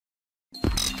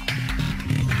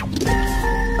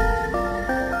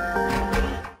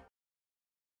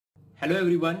Hello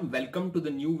everyone, welcome to the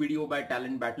new video by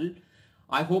Talent Battle.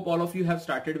 I hope all of you have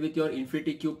started with your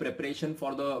InfyTQ preparation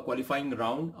for the qualifying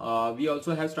round. We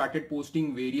also have started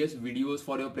posting various videos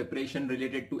for your preparation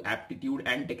related to aptitude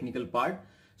and technical part.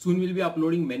 Soon we'll be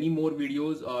uploading many more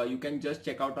videos. You can just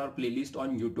check out our playlist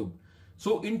on YouTube.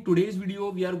 So in today's video,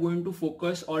 we are going to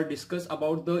focus or discuss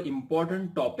about the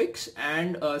important topics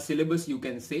and syllabus, you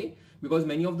can say, because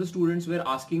many of the students were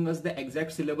asking us the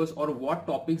exact syllabus or what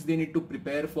topics they need to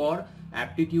prepare for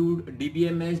aptitude,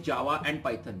 DBMS, Java and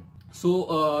Python.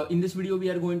 So in this video, we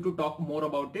are going to talk more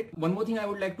about it. One more thing I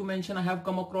would like to mention, I have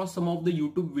come across some of the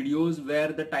YouTube videos where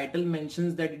the title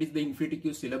mentions that it is the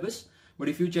InfyTQ syllabus. But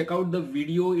if you check out the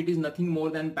video, it is nothing more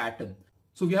than pattern.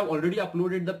 So we have already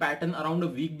uploaded the pattern around a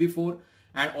week before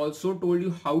and also told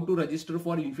you how to register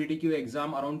for InfyTQ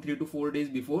exam around 3 to 4 days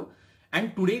before.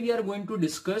 And today we are going to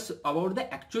discuss about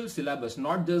the actual syllabus,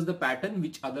 not just the pattern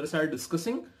which others are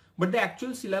discussing, but the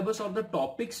actual syllabus or the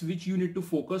topics which you need to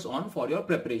focus on for your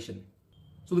preparation.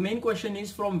 So the main question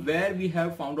is from where we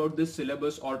have found out this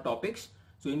syllabus or topics.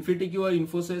 So InfyTQ or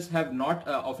Infosys have not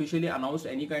officially announced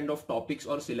any kind of topics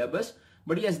or syllabus,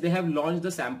 but yes, they have launched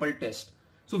the sample test.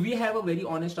 So we have a very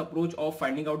honest approach of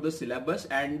finding out the syllabus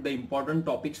and the important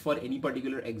topics for any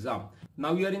particular exam.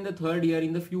 Now you are in the third year.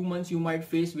 In the few months you might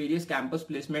face various campus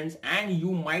placements and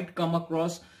you might come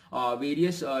across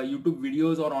various YouTube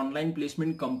videos or online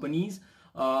placement companies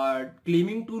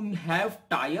claiming to have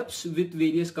tie-ups with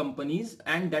various companies,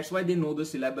 and that's why they know the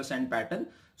syllabus and pattern.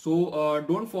 So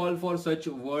don't fall for such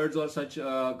words or such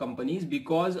companies,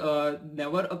 because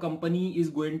never a company is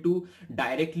going to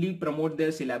directly promote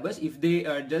their syllabus. If they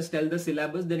just tell the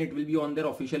syllabus, then it will be on their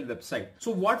official website.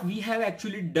 So what we have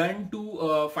actually done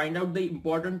to find out the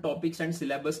important topics and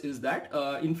syllabus is that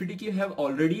InfyTQ have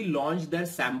already launched their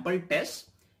sample tests.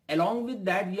 Along with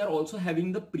that, we are also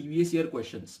having the previous year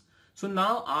questions. So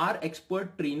now our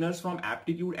expert trainers from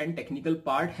aptitude and technical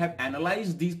part have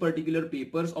analyzed these particular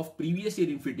papers of previous year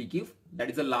InfyTQ, that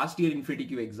is the last year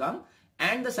InfyTQ exam,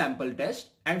 and the sample test,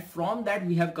 and from that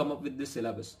we have come up with this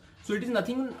syllabus. So it is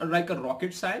nothing like a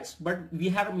rocket science, but we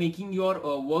are making your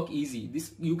work easy.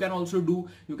 This you can also do.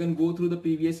 You can go through the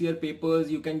previous year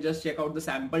papers, you can just check out the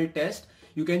sample test,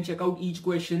 you can check out each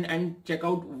question and check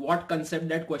out what concept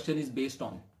that question is based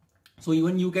on. So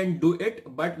even you can do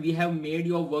it, but we have made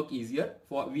your work easier.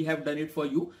 We have done it for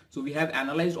you. So we have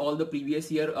analyzed all the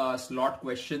previous year slot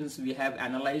questions. We have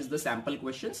analyzed the sample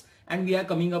questions, and we are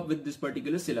coming up with this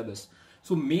particular syllabus.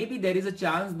 So maybe there is a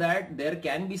chance that there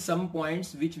can be some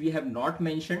points which we have not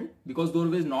mentioned because those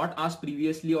were not asked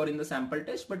previously or in the sample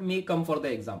test, but may come for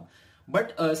the exam.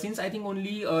 But since I think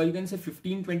only you can say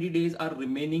 15-20 days are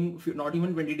remaining, not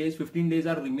even 20 days, 15 days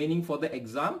are remaining for the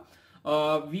exam.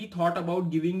 We thought about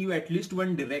giving you at least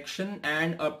one direction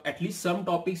and at least some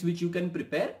topics which you can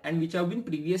prepare and which have been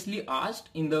previously asked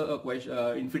in the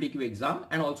InfyTQ exam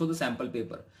and also the sample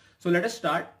paper. So let us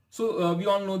start. So we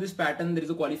all know this pattern. There is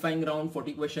a qualifying round,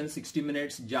 40 questions, 60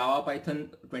 minutes, Java,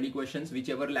 Python, 20 questions,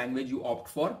 whichever language you opt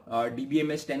for,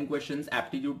 DBMS 10 questions,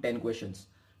 aptitude 10 questions.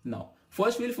 Now,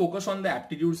 first we'll focus on the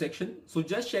aptitude section. So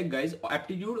just check guys,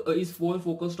 aptitude is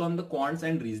focused on the quants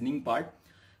and reasoning part.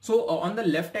 So on the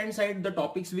left hand side, the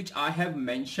topics which I have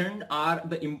mentioned are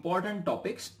the important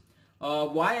topics.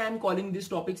 Why I am calling these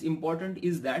topics important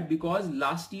is that because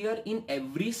last year in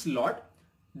every slot,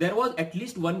 there was at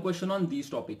least one question on these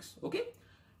topics. Okay.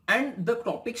 And the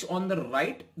topics on the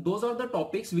right, those are the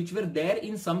topics which were there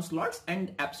in some slots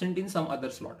and absent in some other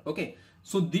slot. Okay.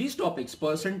 So these topics,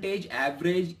 percentage,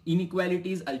 average,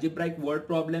 inequalities, algebraic word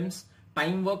problems,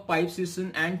 time work, pipe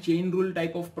system and chain rule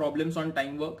type of problems on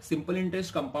time work, simple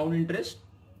interest, compound interest,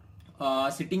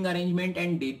 sitting arrangement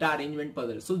and data arrangement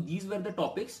puzzle. So these were the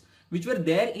topics which were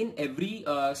there in every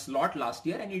slot last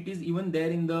year, and it is even there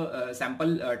in the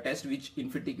sample test which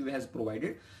InfyTQ has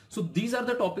provided. So these are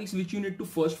the topics which you need to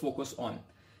first focus on.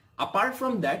 Apart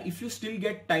from that, if you still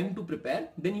get time to prepare,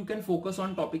 then you can focus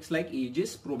on topics like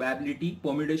ages, probability,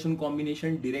 permutation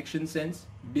combination, direction sense,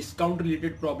 discount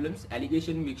related problems,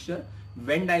 allegation mixture,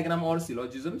 Venn diagram or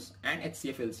syllogisms, and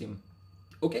HCF LCM.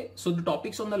 Okay, so the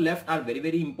topics on the left are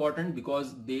very important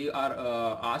because they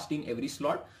are asked in every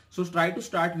slot. So try to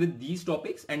start with these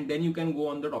topics and then you can go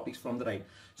on the topics from the right.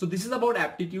 So this is about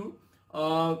aptitude.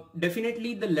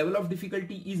 Definitely the level of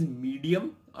difficulty is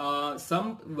medium.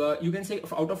 You can say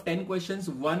out of 10 questions,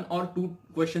 1 or 2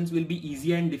 questions will be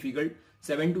easy and difficult.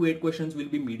 7 to 8 questions will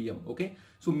be medium. Okay,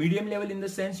 so medium level in the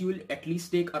sense you will at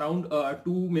least take around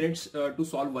 2 minutes to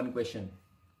solve one question.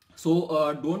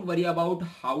 So don't worry about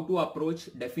how to approach.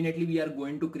 Definitely we are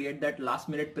going to create that last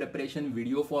minute preparation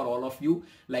video for all of you,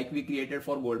 like we created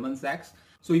for Goldman Sachs.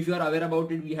 So if you are aware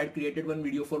about it, we had created one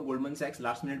video for Goldman Sachs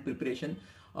last minute preparation.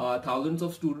 Thousands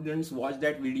of students watched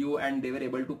that video and they were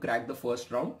able to crack the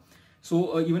first round.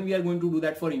 So even we are going to do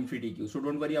that for InfyTQ. So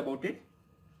don't worry about it.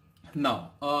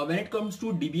 Now, when it comes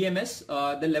to DBMS,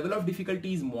 the level of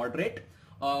difficulty is moderate.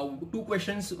 2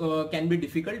 questions can be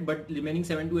difficult, but remaining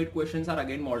 7 to 8 questions are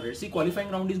again moderate. See, qualifying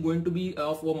round is going to be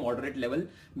of a moderate level,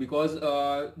 because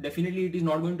definitely it is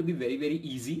not going to be very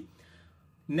easy.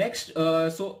 Next, in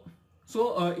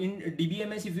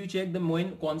DBMS, if you check, the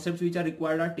main concepts which are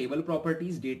required are table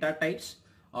properties, data types,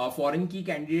 foreign key,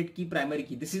 candidate key, primary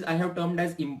key. This is I have termed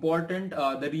as important.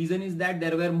 The reason is that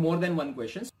there were more than one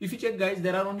questions. If you check, guys,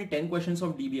 there are only 10 questions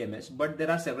of DBMS, but there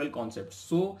are several concepts.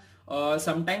 So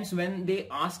sometimes when they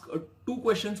ask 2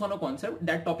 questions on a concept,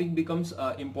 that topic becomes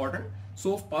important.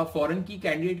 So foreign key,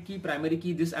 candidate key, primary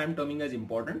key, this I am terming as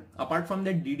important. Apart from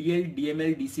that, DDL,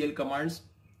 DML, DCL commands,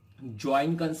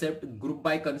 join concept, group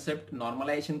by concept,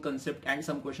 normalization concept, and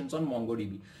some questions on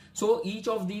MongoDB. So each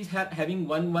of these having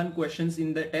one questions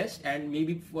in the test, and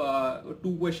maybe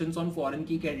 2 questions on foreign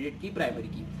key, candidate key, primary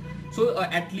key. So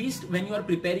at least when you are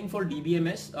preparing for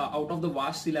DBMS, out of the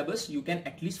vast syllabus, you can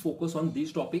at least focus on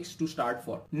these topics to start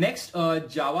for. Next,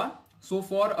 Java. So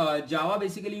for Java,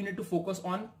 basically you need to focus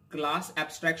on class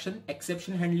abstraction,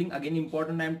 exception handling, again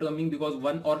important I am terming because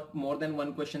one or more than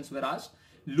one questions were asked.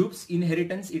 Loops,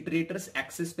 inheritance, iterators,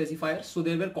 access specifiers. So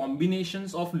there were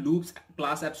combinations of loops,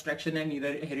 class abstraction, and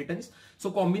inheritance. So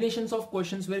combinations of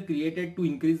questions were created to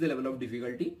increase the level of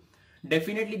difficulty.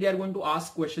 Definitely they are going to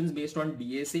ask questions based on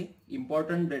DSA,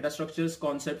 important data structures,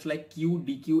 concepts like queue,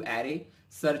 DQ, array,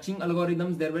 searching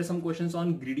algorithms. There were some questions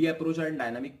on greedy approach and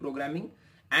dynamic programming,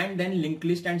 and then linked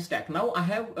list and stack. Now I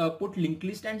have put linked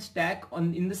list and stack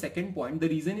in the second point. The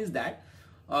reason is that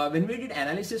when we did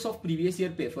analysis of previous year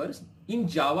papers, in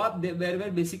Java, there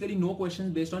were basically no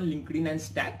questions based on LinkedIn and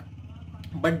stack,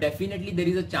 but definitely there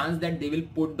is a chance that they will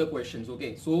put the questions.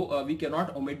 Okay, so we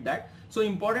cannot omit that. So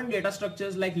important data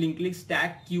structures like linked list,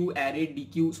 stack, queue, array,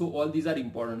 DQ, so all these are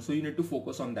important. So you need to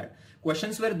focus on that.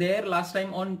 Questions were there last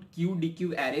time on queue,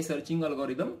 DQ, array, searching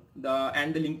algorithm,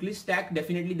 and the linked list stack.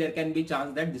 Definitely there can be a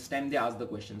chance that this time they ask the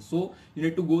questions. So you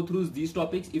need to go through these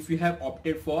topics if you have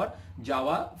opted for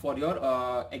Java for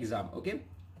your exam. Okay.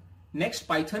 Next,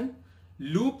 Python.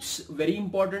 Loops, very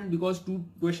important because 2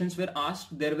 questions were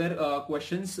asked. There were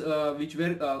questions which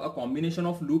were a combination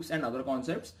of loops and other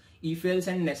concepts. If else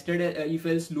and nested if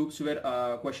else loops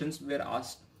were questions were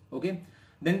asked. Okay.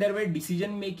 Then there were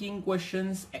decision making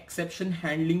questions, exception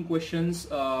handling questions,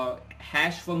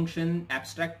 hash function,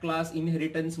 abstract class,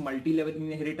 inheritance, multi-level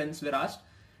inheritance were asked.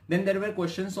 Then there were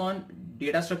questions on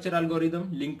data structure algorithm,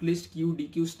 linked list, queue,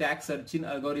 DQ, stack, searching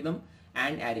algorithm,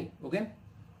 and array. Okay.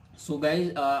 So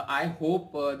guys, I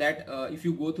hope that if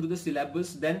you go through the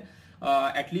syllabus, then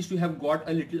at least you have got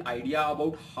a little idea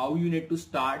about how you need to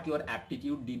start your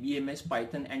aptitude, DBMS,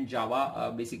 Python, and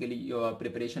Java, basically your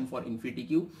preparation for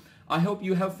InfyTQ. I hope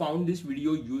you have found this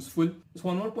video useful. So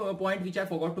one more point which I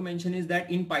forgot to mention is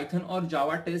that in Python or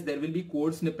Java test, there will be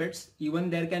code snippets. Even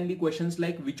there can be questions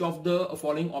like which of the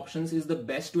following options is the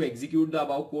best to execute the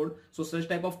above code. So such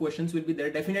type of questions will be there.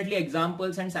 Definitely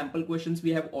examples and sample questions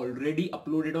we have already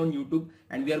uploaded on YouTube,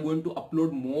 and we are going to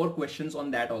upload more questions on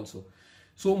that also.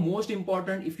 So most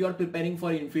important, if you are preparing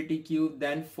for InfyTQ,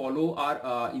 then follow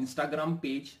our Instagram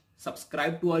page,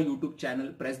 subscribe to our YouTube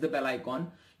channel, press the bell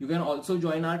icon. You can also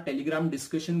join our Telegram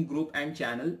discussion group and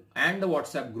channel and the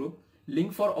WhatsApp group.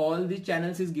 Link for all these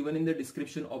channels is given in the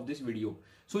description of this video.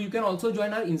 So you can also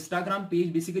join our Instagram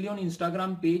page. Basically on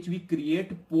Instagram page, we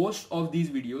create posts of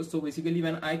these videos. So basically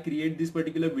when I create this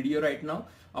particular video right now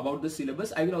about the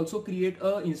syllabus, I will also create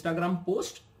a Instagram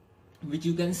post which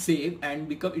you can save,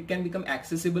 and it can become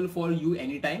accessible for you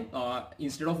anytime.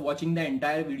 Instead of watching the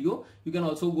entire video, you can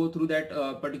also go through that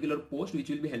particular post, which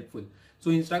will be helpful. So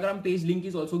Instagram page link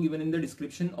is also given in the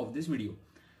description of this video.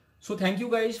 So thank you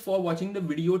guys for watching the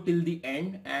video till the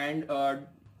end, and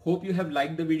hope you have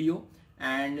liked the video,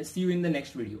 and see you in the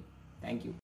next video. Thank you.